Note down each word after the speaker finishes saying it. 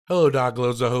Hello,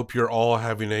 Doglos. I hope you're all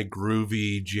having a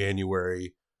groovy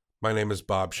January. My name is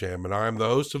Bob Sham, and I am the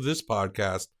host of this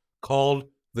podcast called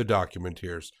The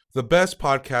Documenteers, the best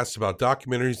podcast about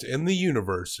documentaries in the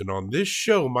universe. And on this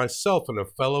show, myself and a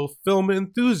fellow film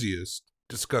enthusiast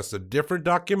discuss a different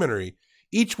documentary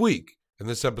each week. And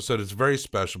this episode is very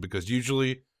special because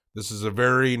usually this is a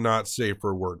very not safe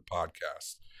for work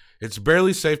podcast. It's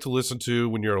barely safe to listen to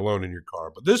when you're alone in your car,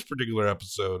 but this particular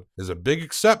episode is a big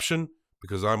exception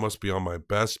because I must be on my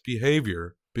best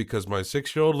behavior because my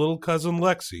 6-year-old little cousin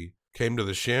Lexi came to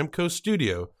the Shamco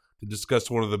studio to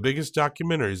discuss one of the biggest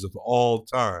documentaries of all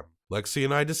time. Lexi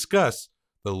and I discuss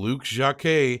the Luc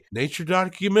Jacquet nature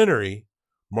documentary,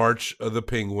 March of the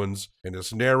Penguins, and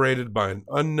it's narrated by an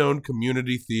unknown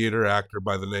community theater actor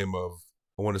by the name of,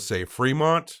 I want to say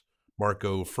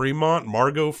Margot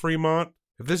Fremont.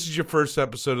 If this is your first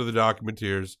episode of the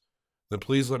Documenteers, then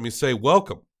please let me say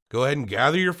welcome. Go ahead and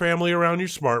gather your family around your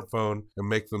smartphone and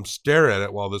make them stare at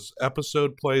it while this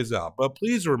episode plays out. But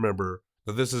please remember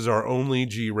that this is our only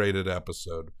G-rated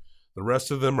episode. The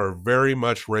rest of them are very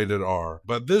much rated R.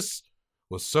 But this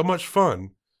was so much fun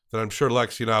that I'm sure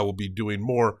Lexi and I will be doing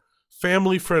more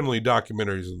family-friendly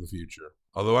documentaries in the future.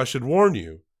 Although I should warn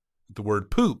you that the word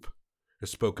poop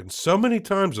is spoken so many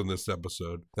times in this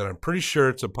episode that I'm pretty sure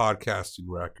it's a podcasting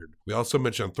record. We also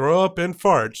mention throw up and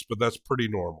farts, but that's pretty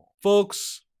normal.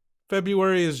 Folks,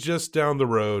 February is just down the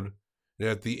road, and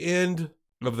at the end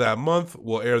of that month,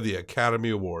 we'll air the Academy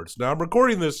Awards. Now, I'm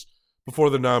recording this before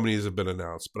the nominees have been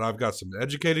announced, but I've got some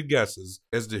educated guesses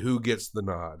as to who gets the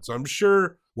nod. So I'm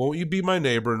sure Won't You Be My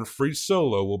Neighbor and Free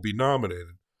Solo will be nominated.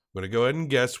 I'm going to go ahead and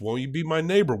guess Won't You Be My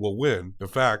Neighbor will win. In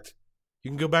fact,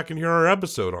 you can go back and hear our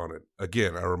episode on it.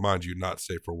 Again, I remind you, not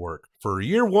safe for work. For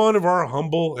year one of our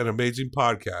humble and amazing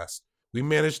podcast, we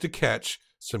managed to catch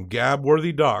some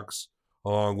gab-worthy docs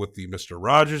along with the Mr.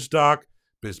 Rogers doc,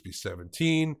 Bisbee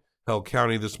 17, Hell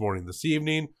County This Morning This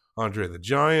Evening, Andre the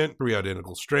Giant, Three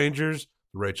Identical Strangers,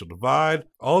 The Rachel Divide.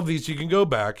 All of these you can go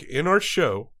back in our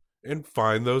show and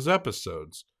find those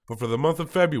episodes. But for the month of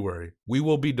February, we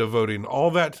will be devoting all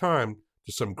that time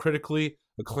to some critically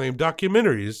acclaimed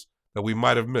documentaries that we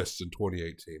might have missed in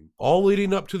 2018. All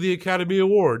leading up to the Academy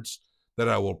Awards that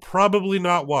I will probably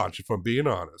not watch if I'm being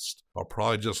honest. I'll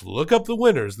probably just look up the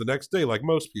winners the next day like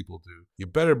most people do. You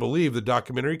better believe the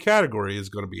documentary category is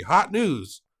going to be hot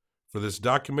news for this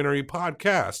documentary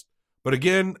podcast. But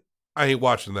again, I ain't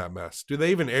watching that mess. Do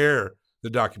they even air the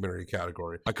documentary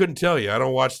category? I couldn't tell you. I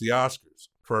don't watch the Oscars.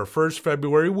 For our first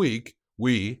February week,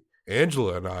 we,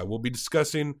 Angela and I, will be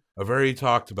discussing a very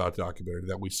talked about documentary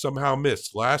that we somehow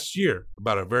missed last year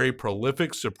about a very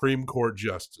prolific Supreme Court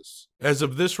justice. As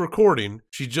of this recording,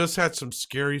 she just had some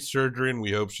scary surgery and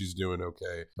we hope she's doing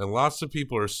okay. And lots of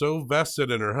people are so vested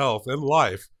in her health and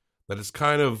life that it's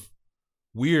kind of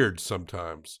weird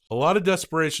sometimes. A lot of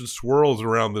desperation swirls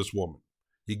around this woman.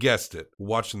 You guessed it,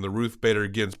 watching the Ruth Bader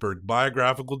Ginsburg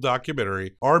biographical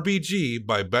documentary RBG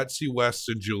by Betsy West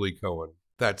and Julie Cohen.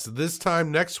 That's this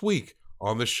time next week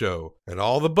on the show. And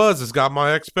all the buzz has got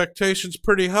my expectations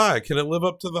pretty high. Can it live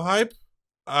up to the hype?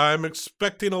 I'm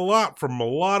expecting a lot from a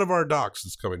lot of our docs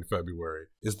this coming February.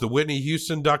 Is the Whitney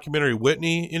Houston documentary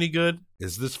Whitney any good?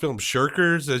 Is this film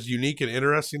Shirkers as unique and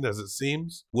interesting as it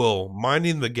seems? Will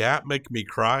Minding the Gap make me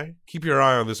cry? Keep your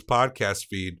eye on this podcast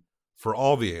feed for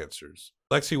all the answers.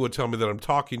 Lexi would tell me that I'm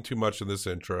talking too much in this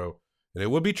intro, and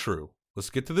it would be true. Let's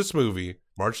get to this movie,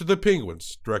 March of the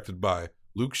Penguins, directed by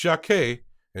Luc Jacquet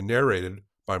and narrated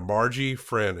by Margie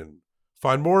Frannon.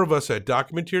 Find more of us at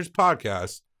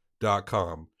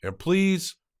documenteerspodcast.com. And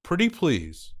please, pretty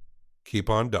please, keep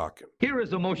on docking. Here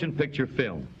is a motion picture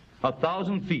film,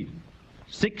 1,000 feet,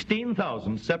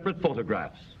 16,000 separate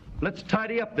photographs. Let's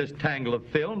tidy up this tangle of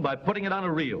film by putting it on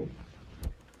a reel.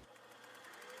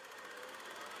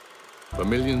 For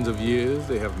millions of years,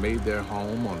 they have made their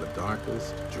home on the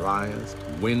darkest, driest,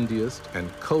 windiest,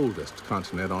 and coldest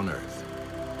continent on Earth.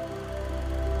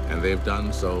 And they've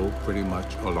done so pretty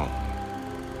much alone.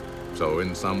 So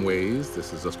in some ways,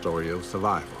 this is a story of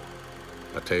survival,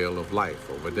 a tale of life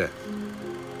over death.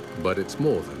 But it's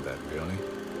more than that, really.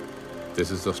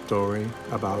 This is a story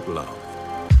about love.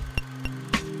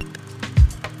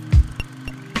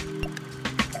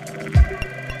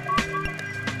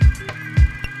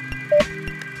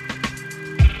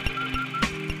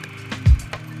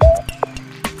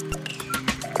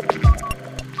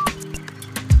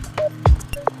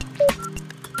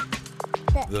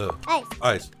 The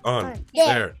ice on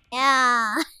there.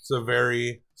 Yeah. It's a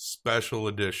very special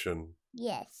edition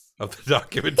Yes. of the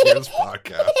Documenteers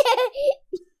podcast.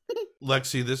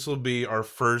 Lexi, this will be our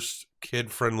first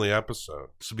kid-friendly episode.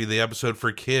 This will be the episode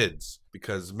for kids.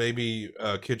 because maybe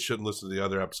kids shouldn't listen to the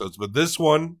other episodes. But this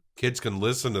one, kids can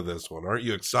listen to this one. Aren't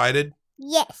you excited?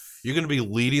 Yes. You're going to be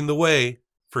leading the way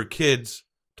for kids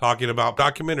talking about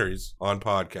documentaries on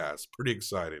podcasts. Pretty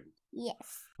exciting. Yes.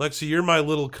 Lexi, you're my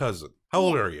little cousin. How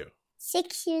old are you?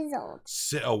 6 years old.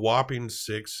 A whopping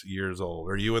 6 years old.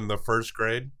 Are you in the first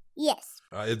grade? Yes.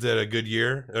 Is it a good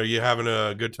year? Are you having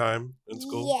a good time in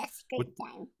school? Yes, good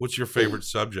time. What's your favorite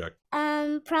subject?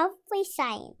 Probably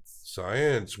science.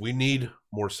 Science. We need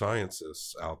more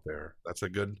scientists out there. That's a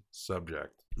good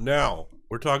subject. Now,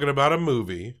 we're talking about a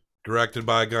movie directed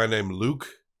by a guy named Luc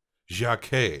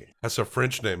Jacquet. That's a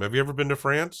French name. Have you ever been to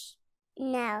France?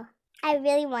 No. I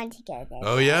really want to go there.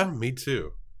 Oh, yeah? Me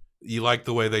too. You like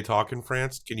the way they talk in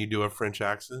France? Can you do a French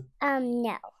accent?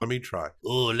 No. Let me try.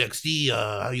 Oh, Lexi,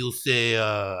 how you say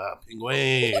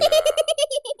penguin?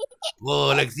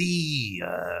 Oh, Lexi,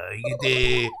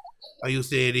 how you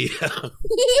say the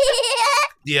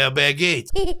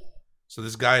baguette? So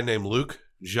this guy named Luc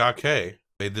Jacquet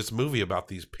made this movie about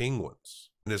these penguins.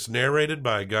 And it's narrated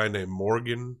by a guy named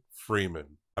Morgan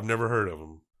Freeman. I've never heard of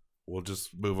him. We'll just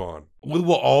move on. We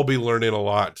will all be learning a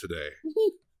lot today.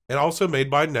 And also made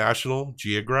by National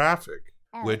Geographic,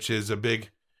 which is a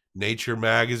big nature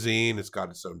magazine. It's got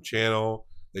its own channel.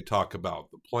 They talk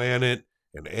about the planet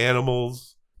and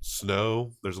animals,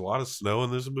 snow. There's a lot of snow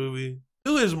in this movie.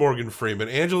 Who is Morgan Freeman?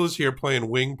 Angela's here playing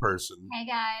wing person. Hey,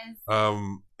 guys.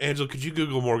 Angela, could you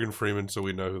Google Morgan Freeman so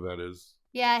we know who that is?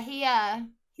 Yeah,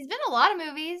 he's been in a lot of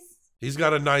movies. He's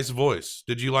got a nice voice.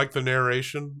 Did you like the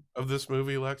narration of this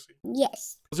movie, Lexi?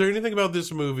 Yes. Was there anything about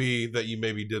this movie that you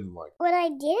maybe didn't like? What I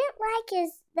didn't like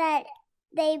is that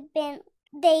they've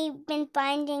been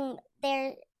finding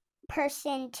their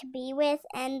person to be with,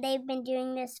 and they've been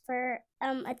doing this for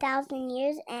 1,000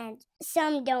 years, and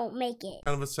some don't make it.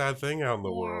 Kind of a sad thing out in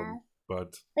the world,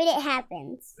 but it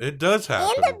happens. It does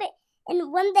happen.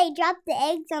 And when they drop the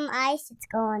eggs on the ice, it's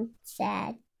gone.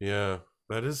 Sad. Yeah,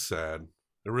 that is sad.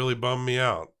 It really bummed me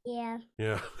out. Yeah.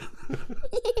 Yeah.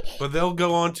 But they'll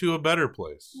go on to a better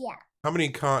place. Yeah. How many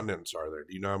continents are there?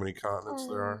 Do you know how many continents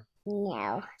there are?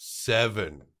 No.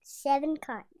 7. 7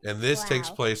 continents. And this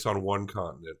takes place on one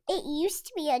continent. It used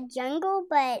to be a jungle,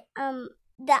 but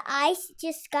the ice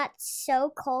just got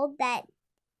so cold that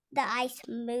the ice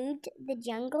moved the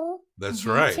jungle. That's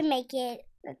right. To make it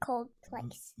a cold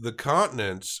place. The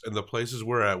continents and the places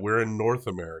we're at, we're in North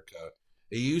America.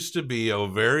 It used to be a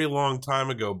very long time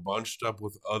ago bunched up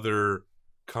with other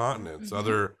continents,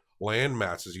 other land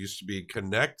masses used to be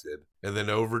connected. And then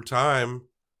over time,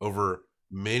 over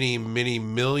many, many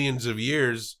millions of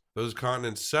years, those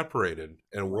continents separated.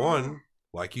 And one,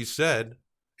 like you said,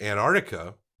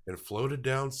 Antarctica, and floated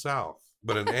down south.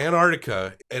 But in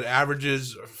Antarctica, it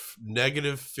averages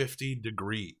negative 50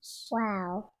 degrees.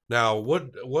 Wow. Now,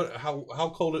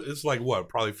 how cold it's like what?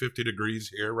 Probably 50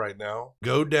 degrees here right now.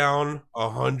 Go down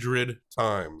 100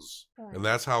 times. And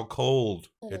that's how cold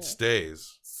it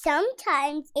stays.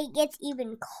 Sometimes it gets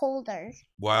even colder.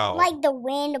 Wow. Like the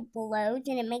wind blows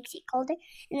and it makes it colder,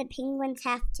 and the penguins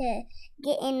have to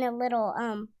get in a little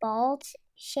ball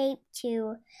shape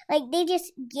to, like, they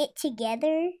just get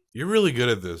together. You're really good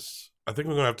at this. I think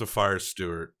we're going to have to fire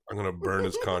Stuart. I'm going to burn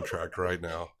his contract right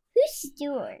now. Who's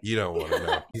Stuart? You don't want to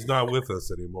know. He's not with us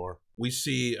anymore. We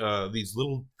see these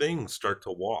little things start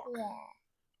to walk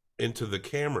into the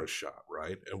camera shot,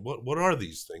 right? And what are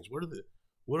these things? What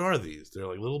are these? They're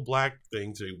like little black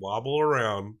things. They wobble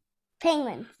around.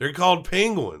 Penguins. They're called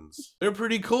penguins. They're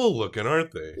pretty cool looking,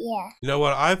 aren't they? Yeah. You know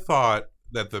what? I thought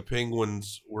that the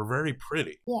penguins were very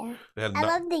pretty. Yeah. I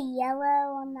love the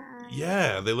yellow on the eyes.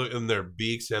 Yeah, they look in their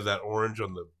beaks. They have that orange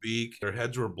on the beak. Their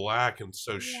heads were black and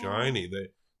so shiny.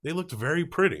 They looked very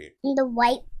pretty. And the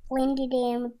white blended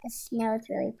in with the snow. It's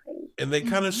really pretty. And they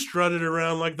kind of strutted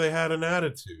around like they had an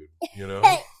attitude, you know,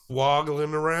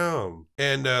 woggling around.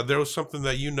 And there was something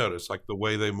that you noticed, like the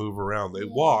way they move around. They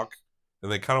walk,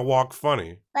 and they kind of walk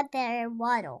funny. But they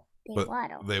waddle.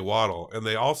 They waddle. And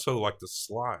they also like to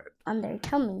slide. On their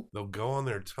tummy. They'll go on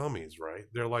their tummies, right?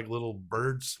 They're like little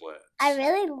bird sleds. I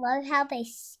really love how they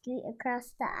scoot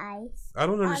across the ice. I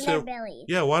don't understand. On their bellies.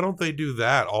 Yeah, why don't they do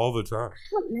that all the time?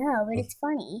 I don't know, but it's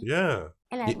funny. Yeah.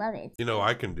 And I love it. You know,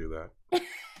 I can do that.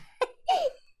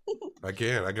 I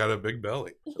can. I got a big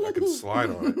belly. I can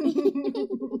slide on it.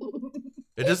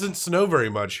 It doesn't snow very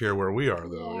much here where we are,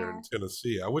 though, here in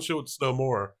Tennessee. I wish it would snow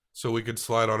more so we could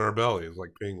slide on our bellies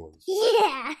like penguins.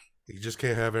 Yeah. You just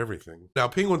can't have everything. Now,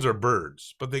 penguins are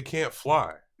birds, but they can't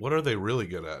fly. What are they really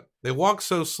good at? They walk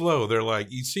so slow. They're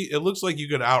like, you see, it looks like you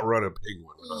could outrun a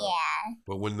penguin. Yeah.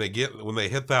 But when they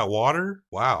hit that water,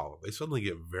 wow, they suddenly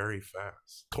get very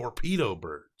fast. Torpedo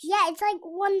birds. Yeah, it's like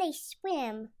when they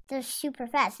swim, they're super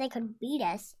fast. They could beat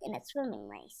us in a swimming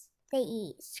race. They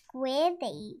eat squid, they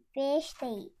eat fish,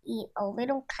 they eat a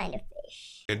little kind of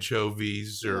fish.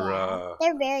 Anchovies or... Yeah.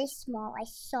 They're very small. I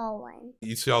saw one.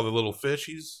 You see all the little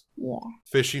fishies? Yeah.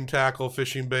 Fishing tackle,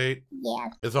 fishing bait? Yeah.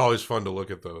 It's always fun to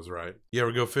look at those, right? You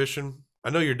ever go fishing? I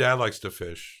know your dad likes to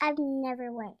fish. I've never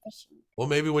went fishing. Well,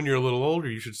 maybe when you're a little older,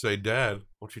 you should say, Dad,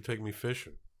 why don't you take me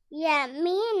fishing? Yeah,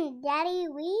 me and Daddy,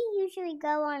 we usually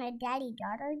go on a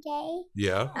daddy-daughter day.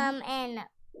 Yeah. And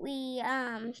we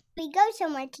go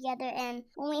somewhere together, and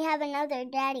when we have another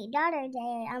daddy-daughter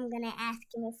day, I'm gonna ask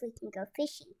him if we can go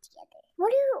fishing together.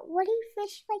 What do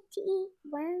fish like to eat?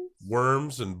 Worms?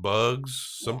 Worms and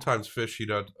bugs. Sometimes fish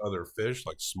eat other fish,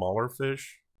 like smaller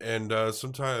fish. And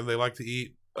sometimes they like to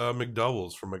eat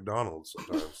McDoubles from McDonald's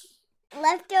sometimes.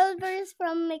 Leftovers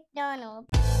from McDonald's.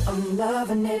 I'm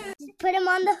loving it. Just put them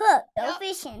on the hook. Go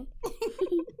fishing.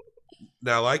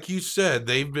 Now, like you said,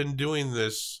 they've been doing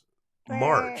this For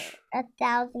march.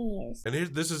 1,000 years.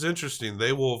 And this is interesting.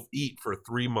 They will eat for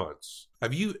 3 months.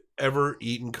 Have you ever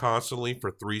eaten constantly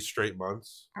for 3 straight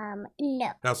months?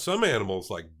 No. Now, some animals,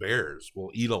 like bears,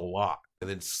 will eat a lot and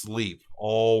then sleep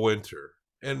all winter.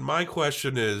 And my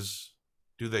question is,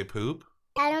 do they poop?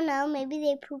 I don't know. Maybe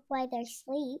they poop while they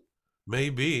sleep.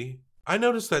 Maybe. I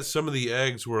noticed that some of the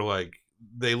eggs were like,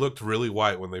 they looked really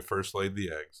white when they first laid the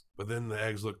eggs. But then the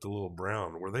eggs looked a little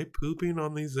brown. Were they pooping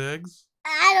on these eggs?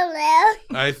 I don't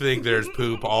know. I think there's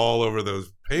poop all over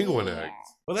those penguin eggs.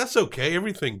 Well, that's okay.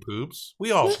 Everything poops.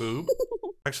 We all poop.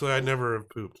 Actually, I never have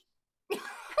pooped.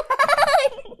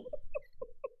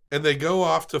 And they go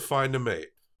off to find a mate.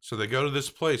 So they go to this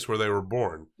place where they were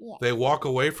born. Yeah. They walk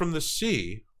away from the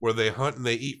sea where they hunt and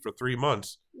they eat for 3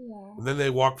 months. Yeah. And then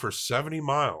they walk for 70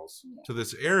 miles to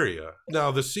this area. Now,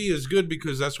 the sea is good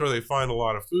because that's where they find a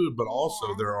lot of food, but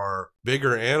also there are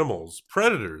bigger animals,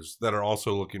 predators, that are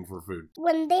also looking for food.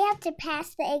 When they have to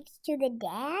pass the eggs to the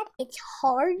dad, it's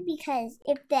hard because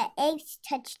if the eggs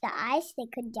touch the ice, they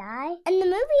could die. In the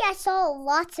movie, I saw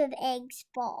lots of eggs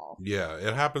fall. Yeah,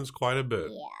 it happens quite a bit.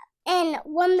 Yeah. And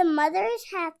when the mothers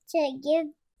have to give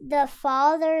the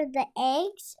father the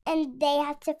eggs, and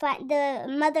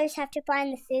the mothers have to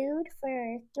find the food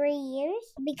for 3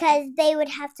 years because they would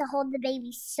have to hold the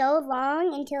baby so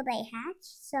long until they hatch.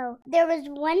 So there was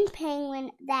one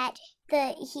penguin that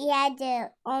he had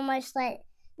to almost let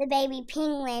the baby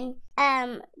penguin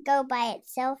go by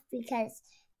itself because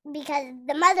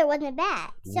the mother wasn't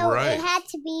back. So it had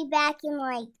to be back in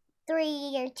like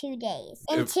 3 or 2 days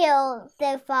until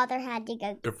the father had to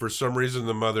go. If for some reason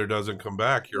the mother doesn't come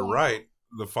back, you're right.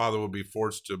 The father would be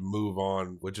forced to move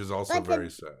on, which is also very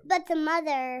sad. But the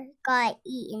mother got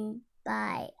eaten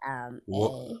by a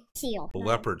seal. A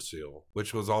leopard seal,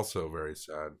 which was also very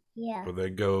sad. Yeah. Where they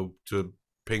go to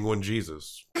Penguin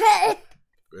Jesus.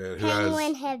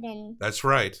 Penguin heaven. That's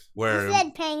right. Where You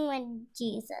said Penguin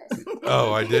Jesus.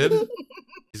 Oh, I did?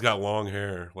 He's got long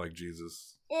hair like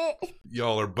Jesus.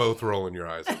 Y'all are both rolling your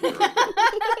eyes at me right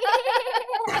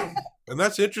now. And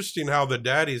that's interesting how the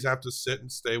daddies have to sit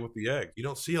and stay with the egg. You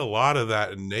don't see a lot of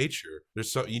that in nature.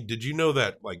 Did you know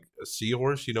that, like, a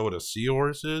seahorse, you know what a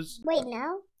seahorse is? Wait,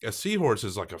 no? A seahorse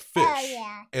is like a fish. Oh,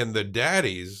 yeah. And the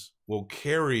daddies will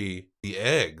carry the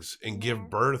eggs and give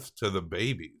birth to the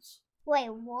babies. Wait,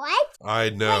 what? I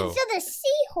know. Wait, so the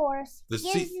seahorse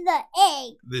gives the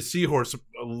egg. The seahorse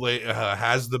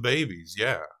has the babies,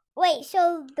 yeah. Wait,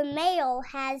 so the male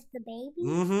has the baby?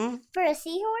 Mm-hmm. For a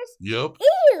seahorse? Yep.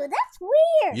 Ew, that's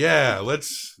weird. Yeah,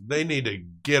 they need to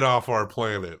get off our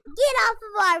planet. Get off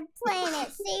of our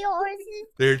planet, seahorses.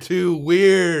 They're too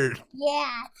weird.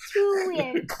 Yeah, too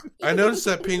weird. I noticed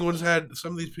that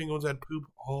some of these penguins had poop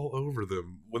all over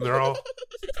them when they're all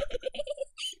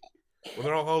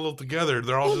huddled together.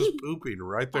 They're all just pooping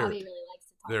right there. Bobby really likes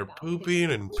to talk They're about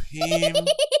pooping and peeing.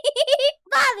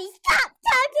 Bobby, stop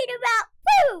talking about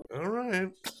poop. All right.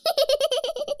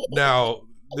 Now,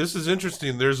 this is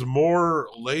interesting. There's more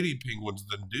lady penguins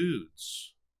than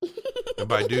dudes. And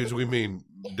by dudes, we mean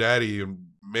daddy and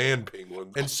man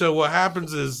penguins. And so what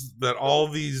happens is that all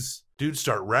these dudes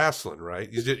start wrestling, right?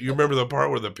 You remember the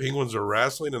part where the penguins are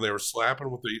wrestling and they were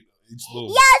slapping with each little...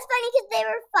 Yeah, it's funny because they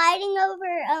were fighting over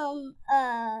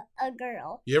a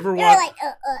girl. You ever They watch... were like,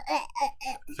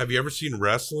 Have you ever seen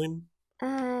wrestling?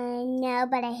 No,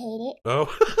 but I hate it. Oh.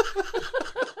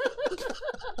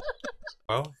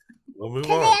 Well, we'll move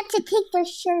Because on. they have to take their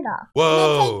shirt off. Whoa.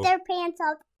 And they take their pants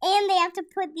off. And they have to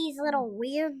put these little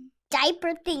weird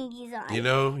diaper thingies on. You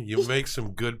know, you make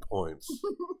some good points.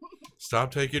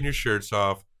 Stop taking your shirts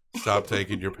off. Stop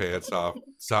taking your pants off.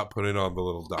 Stop putting on the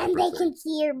little diaper And they thing. can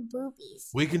see your boobies.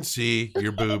 We can see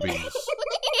your boobies.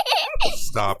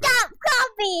 Stop it. Stop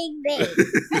copying me.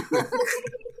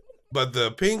 But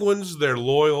the penguins, they're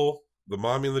loyal. The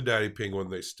mommy and the daddy penguin,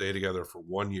 they stay together for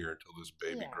 1 year until this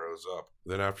baby grows up.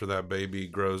 Then after that baby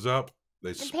grows up,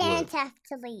 they The split. parents have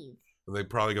to leave. And they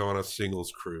probably go on a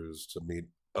singles cruise to meet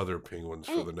other penguins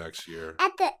for the next year.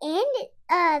 At the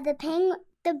end,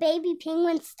 the baby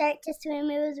penguins start to swim.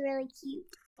 It was really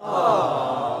cute.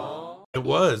 It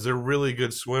was. They're really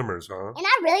good swimmers, huh? And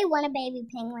I really want a baby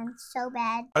penguin so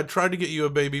bad. I tried to get you a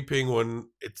baby penguin.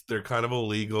 They're kind of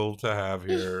illegal to have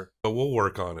here, but we'll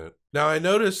work on it. Now, I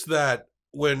noticed that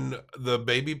when the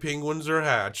baby penguins are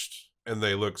hatched, and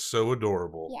they look so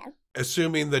adorable, Yeah.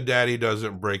 assuming the daddy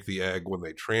doesn't break the egg when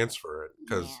they transfer it,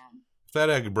 because if that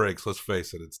egg breaks, let's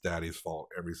face it, it's daddy's fault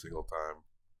every single time,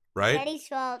 right? Daddy's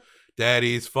fault.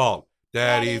 Daddy's fault.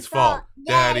 Daddy's fault.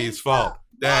 Daddy's fault.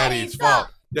 Daddy's fault.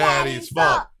 Daddy's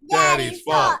fault. Daddy's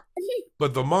fault.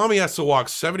 But the mommy has to walk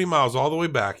 70 miles all the way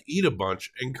back, eat a bunch,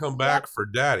 and come back for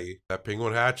daddy. That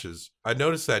penguin hatches. I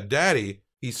noticed that daddy,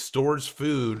 he stores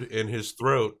food in his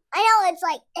throat I know, it's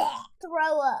like,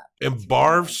 throw up. and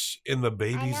barfs in the I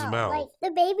baby's know, mouth. like,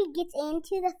 the baby gets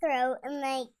into the throat, and,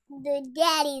 like, the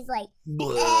daddy's like,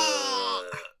 Blah.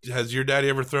 Has your daddy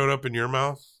ever thrown up in your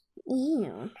mouth?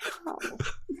 ew.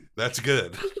 That's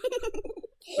good.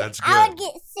 That's good. I would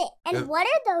get sick. And And- what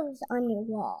are those on your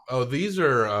wall? Oh, these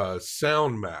are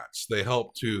sound mats. They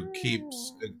help to keep,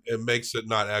 it makes it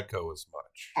not echo as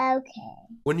much.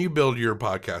 Okay. When you build your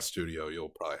podcast studio, you'll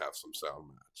probably have some sound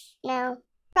mats. No,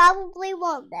 probably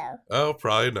won't, though. Oh,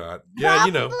 probably not. Yeah, Probably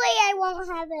you know. I won't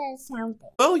have a sound thing.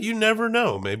 Well, you never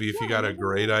know. Maybe if you got a never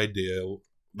great idea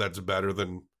that's better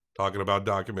than talking about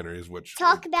documentaries, which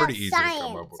Talk are about pretty easy to come up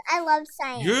science. with. I love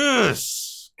science.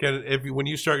 Yes. When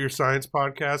you start your science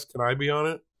podcast, can I be on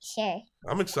it? Sure.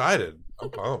 I'm excited.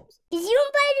 I'm pumped. Because you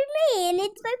invited me, and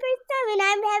it's my first time, and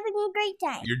I'm having a great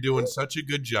time. You're doing such a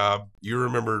good job. You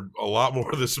remember a lot more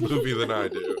of this movie than I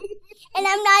do. And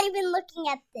I'm not even looking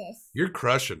at this. You're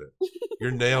crushing it.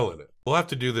 You're nailing it. We'll have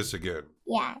to do this again.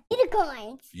 Yeah.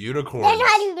 Unicorns. Unicorns. They're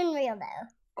not even real,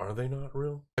 though. Are they not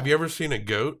real? Have you ever seen a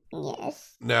goat?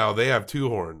 Yes. Now, they have 2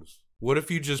 horns. What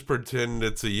if you just pretend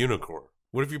it's a unicorn?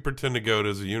 What if you pretend a goat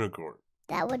is a unicorn?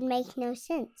 That would make no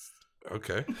sense.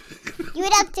 Okay. You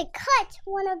would have to cut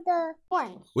one of the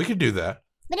horns. We could do that.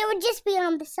 But it would just be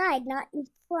on the side, not in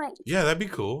front. Yeah, that'd be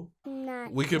cool.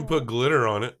 Not We can cool. put glitter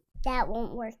on it. That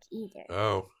won't work either.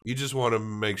 Oh, you just want to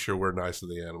make sure we're nice to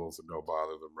the animals and don't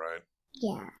bother them, right?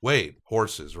 Yeah. Wait,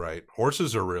 horses, right?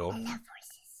 Horses are I real. love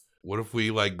horses. What if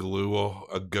we like glue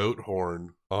a goat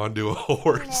horn onto a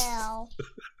horse? No.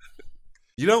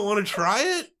 You don't want to try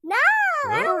it? No,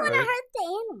 I don't want to Alright. hurt the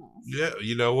animals. Yeah,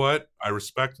 you know what? I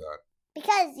respect that.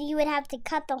 Because you would have to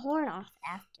cut the horn off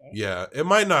after. Yeah, it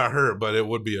might not hurt, but it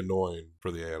would be annoying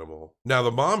for the animal. Now,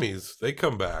 the mommies, they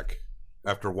come back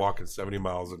after walking 70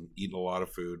 miles and eating a lot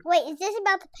of food. Wait, is this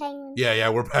about the penguins? Yeah,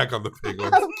 we're back on the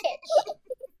penguins. Okay.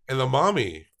 And the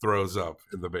mommy throws up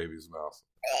in the baby's mouth.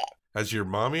 Has your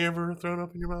mommy ever thrown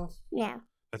up in your mouth? No.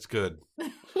 That's good. You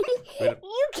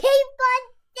keep on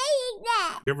saying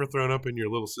that. You ever thrown up in your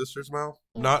little sister's mouth?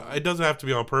 Not. It doesn't have to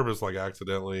be on purpose, like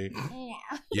accidentally. No.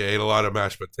 You ate a lot of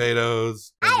mashed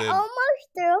potatoes. And I then, almost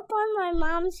threw up on my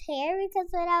mom's hair because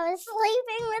when I was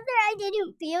sleeping with her, I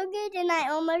didn't feel good and I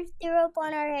almost threw up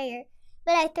on her hair.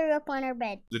 But I threw up on her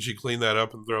bed. did she clean that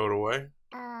up and throw it away?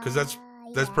 Because that's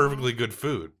yeah. perfectly good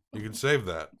food. You can save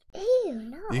that. Ew,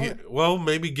 no. Well,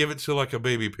 maybe give it to like a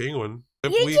baby penguin.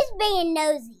 If You're we just being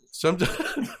nosy.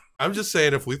 sometimes, I'm just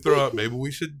saying, if we throw up, maybe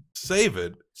we should save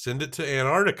it, send it to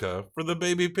Antarctica for the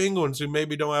baby penguins who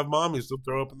maybe don't have mommies to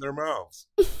throw up in their mouths.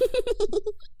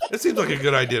 It seems like a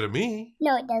good idea to me.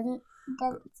 No, it doesn't. It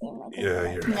doesn't seem like it.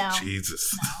 Yeah, would. you're No.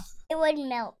 Jesus. It would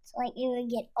melt. Like, it would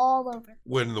get all over.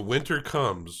 When the winter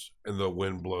comes and the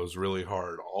wind blows really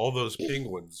hard, all those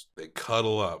penguins, they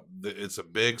cuddle up. It's a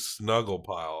big snuggle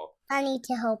pile. I need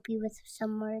to help you with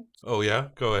some words. Oh, yeah?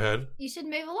 Go ahead. You should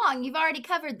move along. You've already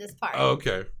covered this part. Oh,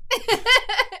 okay.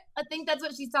 I think that's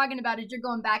what she's talking about is you're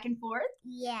going back and forth.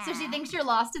 Yeah. So she thinks you're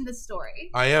lost in the story.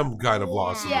 I am kind of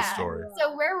lost in the Yeah. story.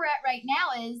 So where we're at right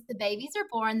now is the babies are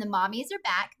born, the mommies are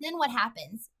back. Then what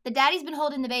happens? The daddy's been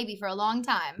holding the baby for a long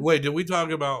time. Wait, did we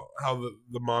talk about how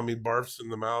the mommy barfs in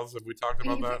the mouths? Have we talked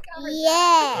about that?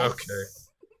 Yes.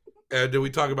 Okay. And did we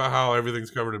talk about how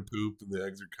everything's covered in poop and the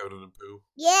eggs are coated in poo?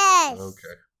 Yes.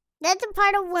 Okay. That's a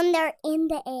part of when they're in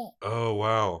the egg. Oh,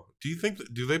 wow. Do you think,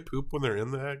 do they poop when they're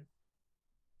in the egg?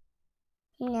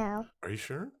 No, Are you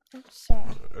sure? I'm sure.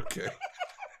 Okay.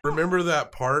 Remember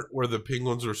that part where the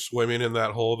penguins were swimming in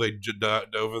that hole? They dove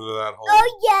into that hole?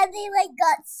 Oh yeah, they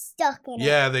got stuck in it.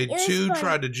 Yeah, they It was two fun.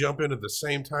 tried to jump in at the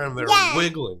same time. They were Yeah.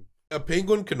 wiggling. A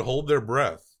penguin can hold their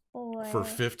breath for For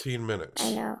 15 minutes.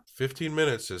 I know. 15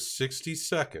 minutes is 60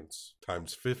 seconds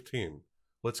times 15.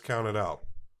 Let's count it out.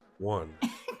 1,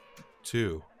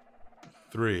 2,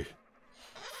 3,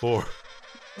 4,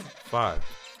 5,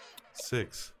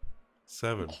 6,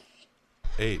 7,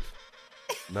 8,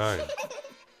 9,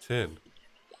 10,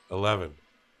 11,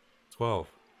 12,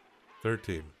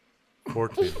 13,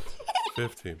 14,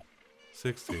 15,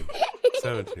 16,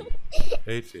 17,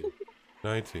 18,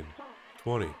 19,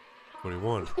 20,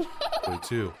 21,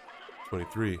 22,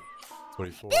 23,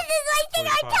 24. This is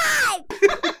wasting 25.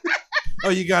 our time. Oh,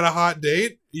 you got a hot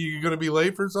date? You gonna be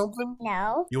late for something?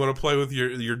 No, You want to play with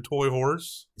your toy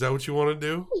horse? Is that what you want to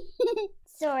do?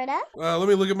 sorta. Let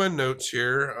me look at my notes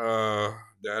here.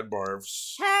 Dad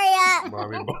barfs. Hurry up.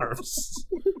 Mommy barfs.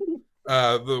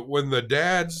 When the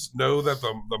dads know that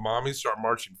the mommies start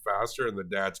marching faster and the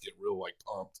dads get real like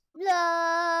pumped.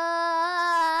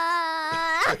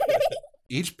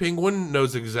 Each penguin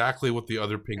knows exactly what the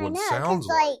other I penguin know, 'cause, sounds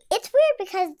like. it's weird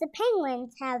because the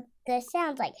penguins have the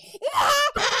sounds like.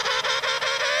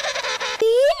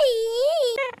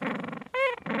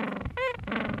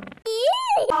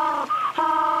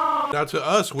 Now to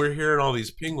us, we're hearing all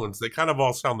these penguins. They kind of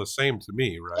all sound the same to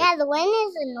me, right? Yeah, the one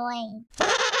is annoying.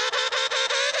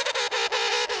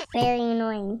 Very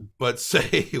annoying. But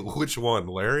say which one,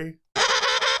 Larry?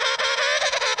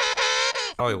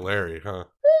 Probably Larry, huh?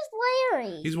 Who's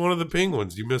Larry? He's one of the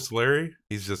penguins. You miss Larry?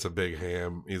 He's just a big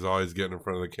ham. He's always getting in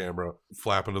front of the camera,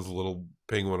 flapping his little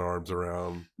penguin arms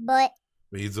around. But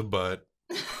He's a butt.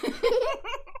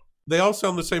 They all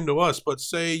sound the same to us, but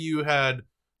say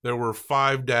there were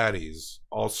 5 daddies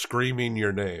all screaming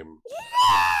your name.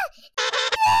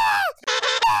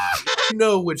 You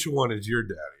know which one is your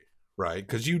daddy, right?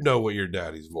 Because you know what your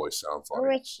daddy's voice sounds like.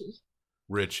 Richie.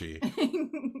 Richie.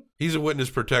 He's a witness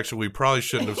protection. We probably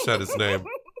shouldn't have said his name.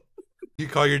 You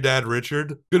call your dad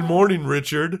Richard? Good morning,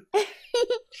 Richard.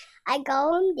 I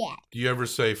call him Dad. Do you ever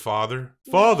say father?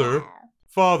 Father? No.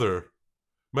 Father.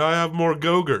 May I have more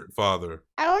Go-Gurt, father?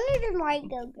 I don't even like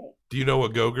yogurt. Do you know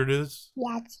what Go-Gurt is?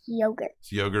 Yeah, it's yogurt.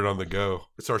 It's yogurt on the go.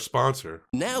 It's our sponsor.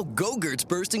 Now Go-Gurt's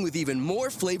bursting with even more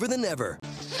flavor than ever.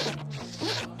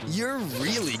 You're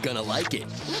really gonna like it.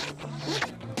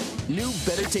 New,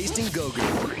 better tasting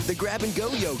Go-Gurt, the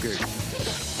grab-and-go yogurt.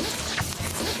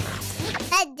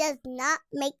 That does not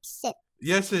make sense.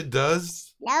 Yes, it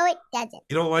does. No, it doesn't.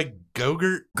 You don't like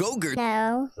Go-Gurt? Go-Gurt,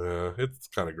 No. It's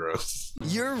kind of gross.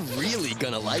 you're really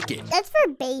gonna like it. That's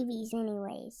for babies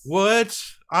anyways. What?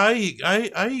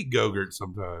 I eat Go-Gurt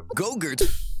sometimes. Go-Gurt,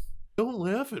 Don't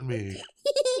laugh at me.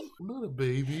 I'm not a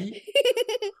baby.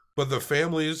 But the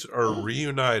families are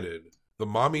reunited. The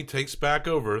mommy takes back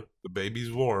over. The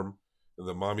baby's warm. And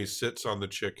the mommy sits on the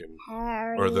chicken.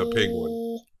 Hurry. Or the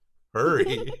penguin.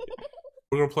 Hurry.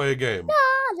 We're going to play a game.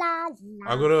 La,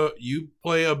 la, la. You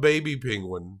play a baby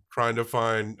penguin trying to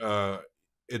find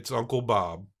its Uncle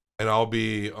Bob. And I'll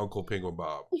be Uncle Penguin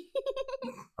Bob.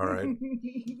 All right.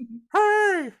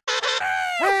 Hey!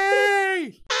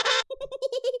 Hey!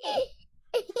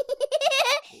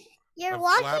 You're I'm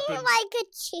walking flapping. like a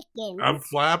chicken. I'm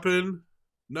flapping.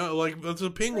 No, like that's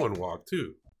a penguin walk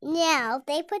too. No,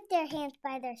 they put their hands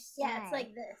by their side. Yeah, it's like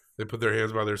this. They put their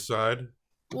hands by their side.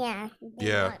 Yeah. they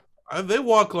Yeah. want- They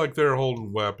walk like they're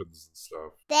holding weapons and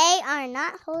stuff. They are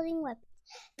not holding weapons.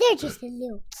 They're just a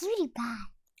little cutie pie.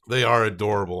 They are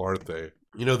adorable, aren't they?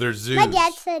 You know, they're zoos. My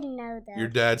dad said no, though. Your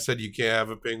dad said you can't have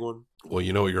a penguin? Well,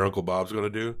 you know what your Uncle Bob's going to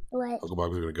do? What? Uncle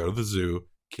Bob's going to go to the zoo,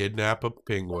 kidnap a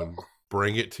penguin,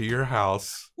 bring it to your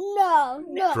house, No,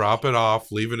 no. drop it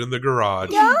off, leave it in the garage,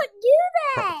 Don't do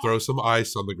that. throw some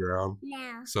ice on the ground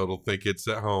No. so it'll think it's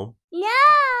at home, No.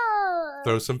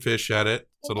 throw some fish at it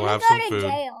so it'll You're have gonna some go to food.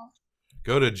 jail.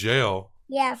 Go to jail.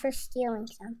 Yeah, for stealing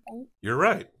something. You're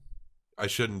right. I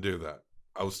shouldn't do that.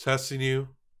 I was testing you,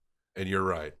 and you're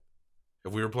right.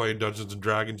 If we were playing Dungeons and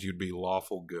Dragons, you'd be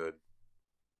lawful good.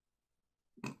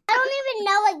 I don't even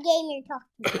know what game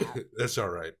you're talking about. That's all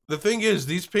right. The thing is,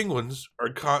 these penguins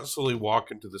are constantly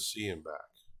walking to the sea and back.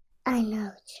 I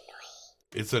know.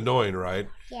 It's annoying, right?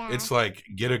 Yeah. It's like,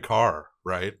 get a car,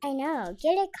 right? I know.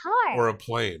 Get a car. Or a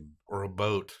plane, or a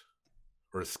boat,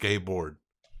 or a skateboard,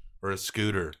 or a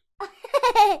scooter,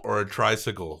 or a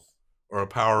tricycle, or a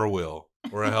power wheel,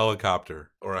 or a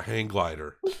helicopter, or a hang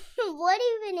glider. What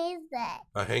even is that?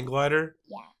 A hang glider?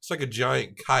 Yeah. It's like a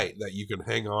giant kite that you can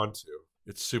hang on to.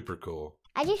 It's super cool.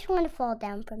 I just want to fall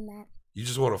down from that. You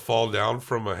just want to fall down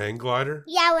from a hang glider?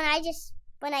 Yeah,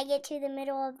 when I get to the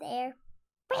middle of the air.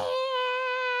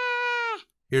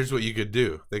 Here's what you could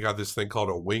do. They got this thing called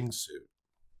a wingsuit.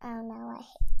 Oh no, I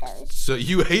hate those. So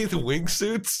you hate the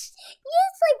wingsuits? Yeah,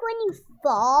 it's like when you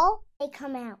fall, they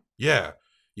come out. Yeah.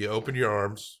 You open your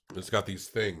arms. It's got these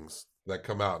things that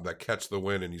come out that catch the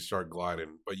wind and you start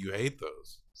gliding. But you hate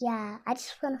those. Yeah, I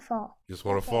just want to fall. You just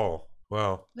want to fall.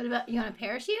 Well, What about you on a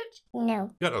parachute? No.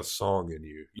 you got a song in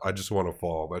you. I just want to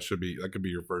fall. That could be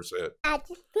your first hit. I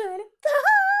just want to fall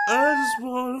I just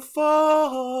want to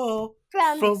fall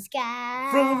from from- the sky.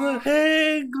 from the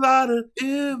hang glider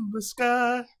in the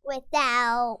sky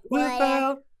without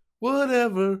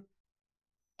whatever.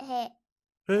 Hey,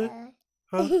 Huh?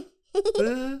 Huh?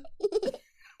 Huh?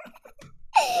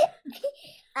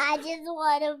 I just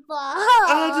want to fall.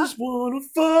 I just want to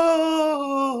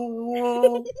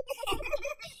fall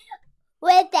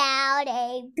without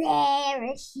a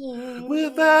parachute.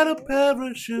 without a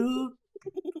parachute.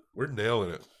 We're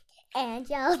nailing it.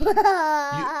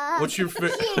 Angela. What's your She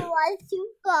favorite? wants to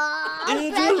fall.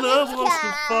 Angela from the wants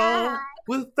to fall sky.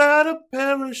 without a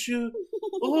parachute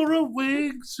or a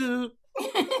wingsuit.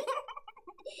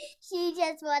 She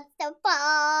just wants to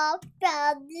fall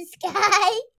from the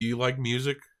sky. Do you like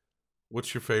music?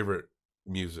 What's your favorite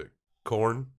music?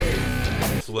 Korn?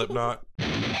 Slipknot?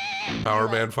 Power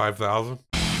Man 5000?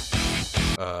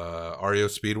 REO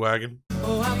Speedwagon?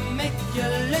 Oh, I make you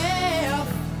laugh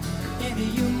and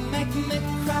you make me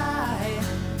cry.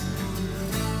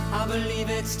 I believe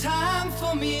it's time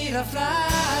for me to fly.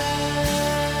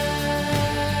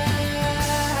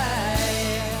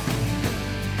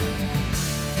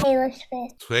 Taylor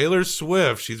Swift. Taylor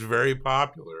Swift, she's very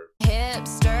popular.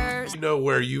 Hipsters. You know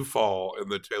where you fall in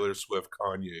the Taylor Swift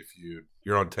Kanye feud.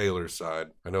 You're on Taylor's side.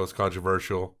 I know it's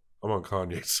controversial. I'm on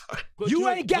Kanye's side. You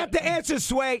ain't got the answer,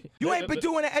 Sway. You ain't been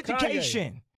doing the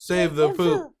education. Save the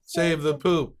poop. Save the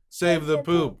poop. Save the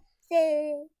poop.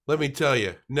 Say, Let me tell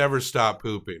you, never stop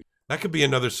pooping. That could be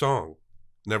another song.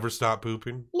 Never stop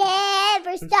pooping.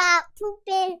 never stop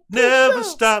pooping. Never Poop.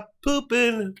 stop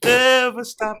pooping. Never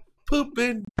stop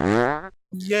pooping.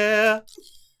 Yeah.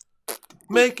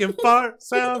 Making fart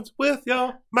sounds with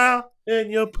your mouth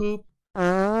and your poop.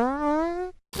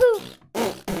 Poop.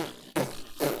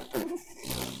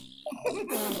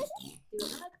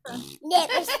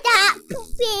 Never stop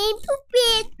pooping,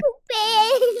 pooping,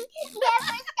 pooping.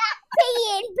 Never stop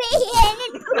peeing, peeing,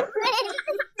 and pooping.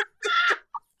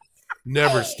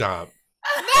 Never stop.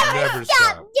 Never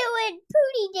stop doing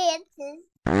pooty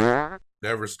dances.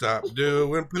 Never stop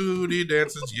doing pooty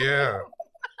dances. Yeah.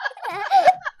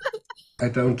 I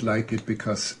don't like it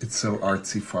because it's so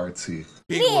artsy-fartsy.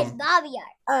 Me and Bobby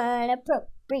are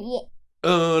unappropriate.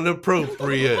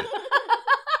 Unappropriate.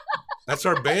 That's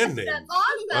our band name. That's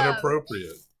awesome.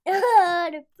 Unappropriate.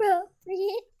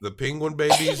 Unappropriate. The penguin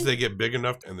babies, they get big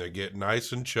enough and they get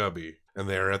nice and chubby, and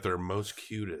they are at their most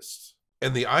cutest.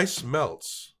 And the ice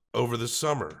melts over the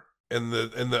summer, and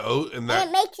And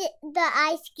it makes the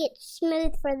ice get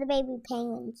smooth for the baby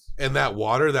penguins. that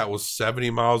water that was 70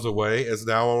 miles away is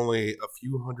now only a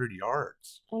few hundred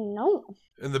yards. I know.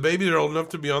 And the babies are old enough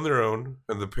to be on their own,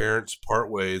 and the parents part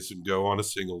ways and go on a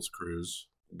singles cruise,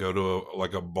 go to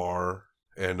a bar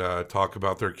and talk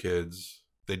about their kids.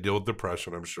 They deal with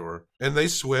depression, I'm sure. And they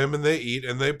swim and they eat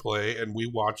and they play, and we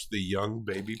watch the young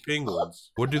baby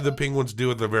penguins. What do the penguins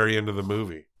do at the very end of the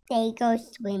movie? They go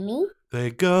swimming. They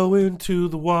go into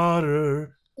the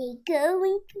water. They go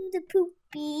into the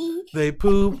poopy. They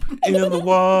poop in the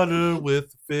water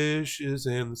with the fishes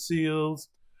and the seals.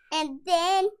 And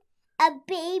then a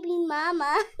baby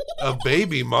mama. A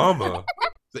baby mama.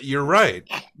 You're right.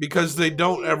 Because they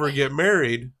don't ever get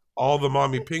married, all the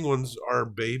mommy penguins are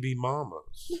baby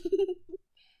mamas.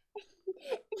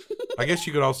 I guess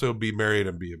you could also be married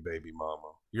and be a baby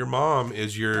mama. Your mom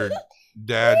is your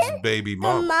dad's baby The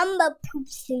mama. mama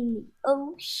poops in the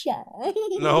ocean.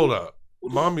 No, hold up.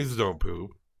 Mommies don't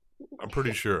poop. I'm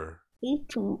pretty sure. We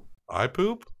poop. I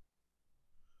poop?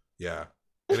 Yeah.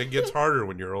 And it gets harder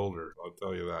when you're older, I'll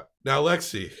tell you that. Now,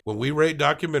 Lexi, when we rate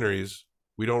documentaries,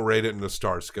 we don't rate it in the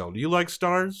star scale. Do you like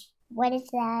stars? What is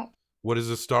that? What is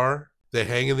a star? They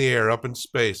hang in the air up in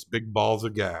space, big balls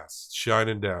of gas,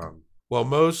 shining down. Well,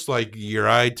 most like your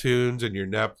iTunes and your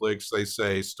Netflix, they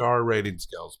say star rating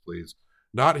scales, please.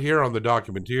 Not here on the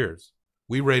Documenteers.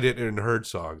 We rate it in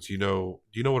Herzogs. Do you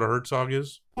know what a Herzog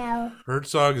is? No.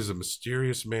 Herzog is a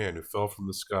mysterious man who fell from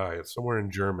the sky. It's somewhere in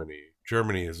Germany.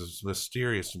 Germany is this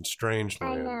mysterious and strange I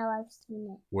land know, I've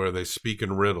seen it. where they speak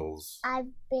in riddles. I've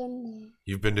been there.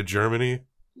 You've been to Germany?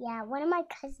 Yeah, one of my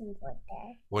cousins lived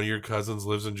there. One of your cousins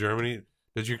lives in Germany?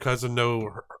 Did your cousin know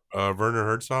Werner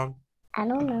Herzog? I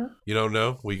don't know. You don't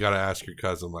know? We got to ask your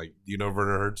cousin. Like, do you know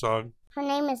Werner Herzog? Her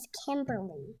name is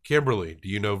Kimberly. Kimberly, do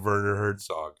you know Werner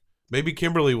Herzog? Maybe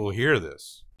Kimberly will hear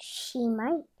this. She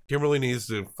might. Kimberly needs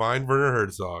to find Werner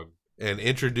Herzog and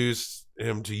introduce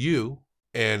him to you.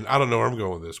 And I don't know where I'm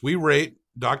going with this. We rate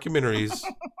documentaries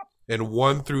in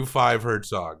 1 through 5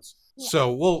 Herzogs. Yeah.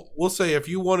 So we'll say if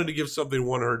you wanted to give something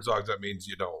 1 Herzog, that means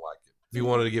you don't like it. If you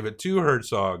wanted to give it 2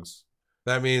 Herzogs,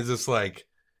 that means it's like,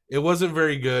 it wasn't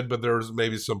very good, but there was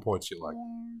maybe some points you liked.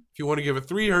 Yeah. If you want to give it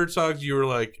 3 Herzogs, you were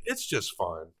like, it's just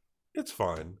fine. It's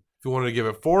fine. If you want to give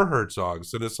it 4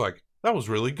 Herzogs, then it's like, that was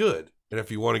really good. And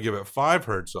if you want to give it 5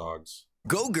 Herzogs,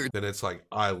 Gogurt, then it's like,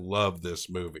 I love this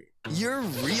movie. you're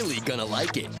really gonna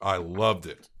like it. I loved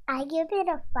it. I give it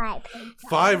a 5.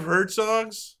 5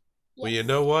 Herzogs? Well, you Yes.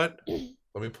 know what?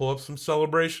 Let me pull up some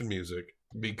celebration music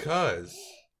because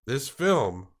this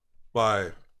film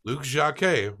by Luc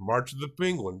Jacquet, March of the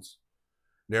Penguins,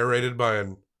 narrated by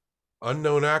an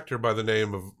unknown actor by the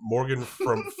name of Morgan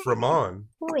Freeman.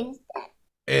 Who is that?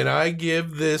 And I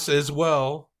give this as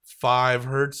well 5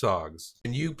 Herzogs.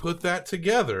 And you put that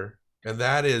together, and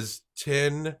that is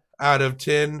 10 out of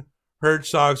 10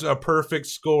 Herzogs, a perfect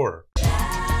score.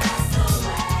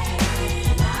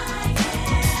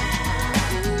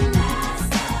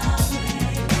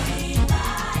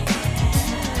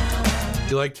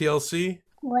 You like TLC?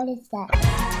 What is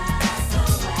that?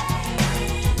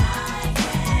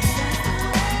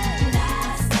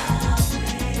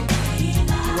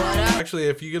 Actually,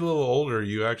 if you get a little older,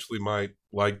 you actually might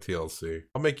like TLC.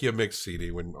 I'll make you a mix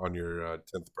CD when on your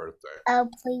 10th birthday. Oh,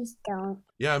 please don't.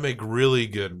 Yeah, I make really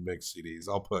good mix CDs.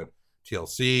 I'll put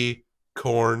TLC,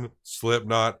 Korn,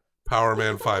 Slipknot, Power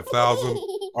Man 5000,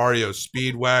 REO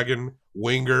Speedwagon,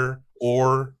 Winger,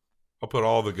 or I'll put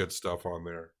all the good stuff on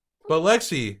there. But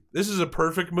Lexi, this is a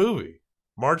perfect movie.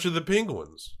 March of the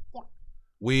Penguins. Yeah.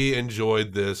 We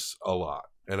enjoyed this a lot.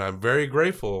 And I'm very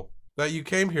grateful that you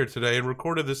came here today and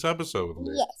recorded this episode with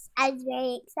me. Yes, I was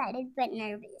very excited but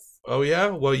nervous. Oh, yeah?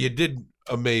 Well, you did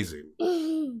amazing.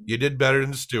 You did better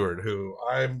than Stuart, who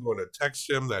I'm going to text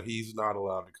him that he's not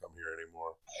allowed to come here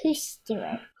anymore. Who's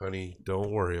Stuart? Honey,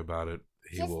 don't worry about it.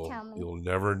 Just tell me. You'll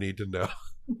never need to know.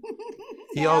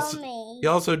 He Tell me.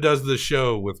 also does the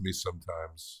show with me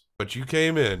sometimes. But you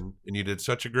came in and you did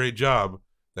such a great job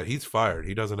that he's fired.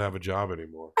 He doesn't have a job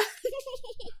anymore.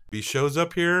 If he shows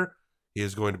up here, he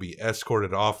is going to be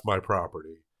escorted off my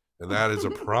property. And that is a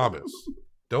promise.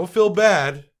 Don't feel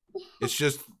bad. It's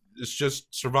just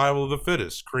survival of the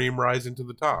fittest. Cream rising to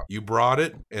the top. You brought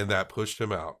it, and that pushed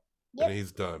him out. Yep. And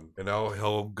he's done. And now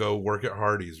he'll go work at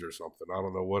Hardee's or something. I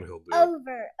don't know what he'll do.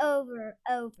 Over.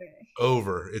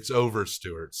 Over. It's over,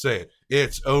 Stuart. Say it.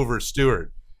 It's over,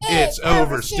 Stuart. It's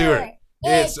over, Stuart.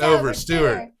 It's over,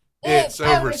 Stuart. It's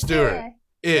over, Stuart.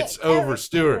 It's over,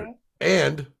 Stuart.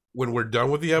 And when we're done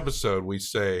with the episode, we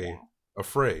say a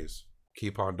phrase.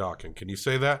 Keep on docking. Can you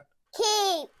say that?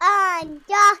 Keep on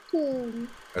docking.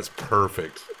 That's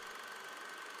perfect.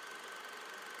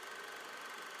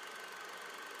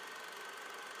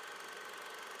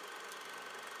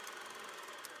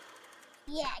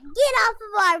 Yeah, get off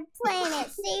of our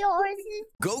planet, seahorses.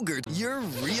 Gogurt, you're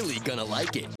really gonna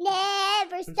like it.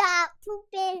 Never stop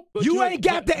pooping. You ain't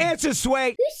got the answer,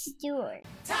 Sway. Who's Stuart?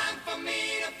 Time for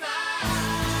me to fly.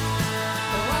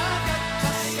 Oh, I got to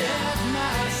set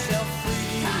myself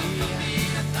free. Time for me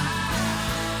to fly.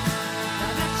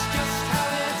 Now that's just how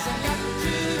it's got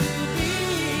to be.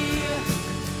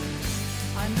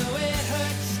 I know it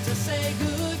hurts to say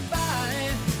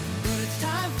goodbye, but it's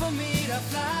time for me to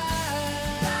fly.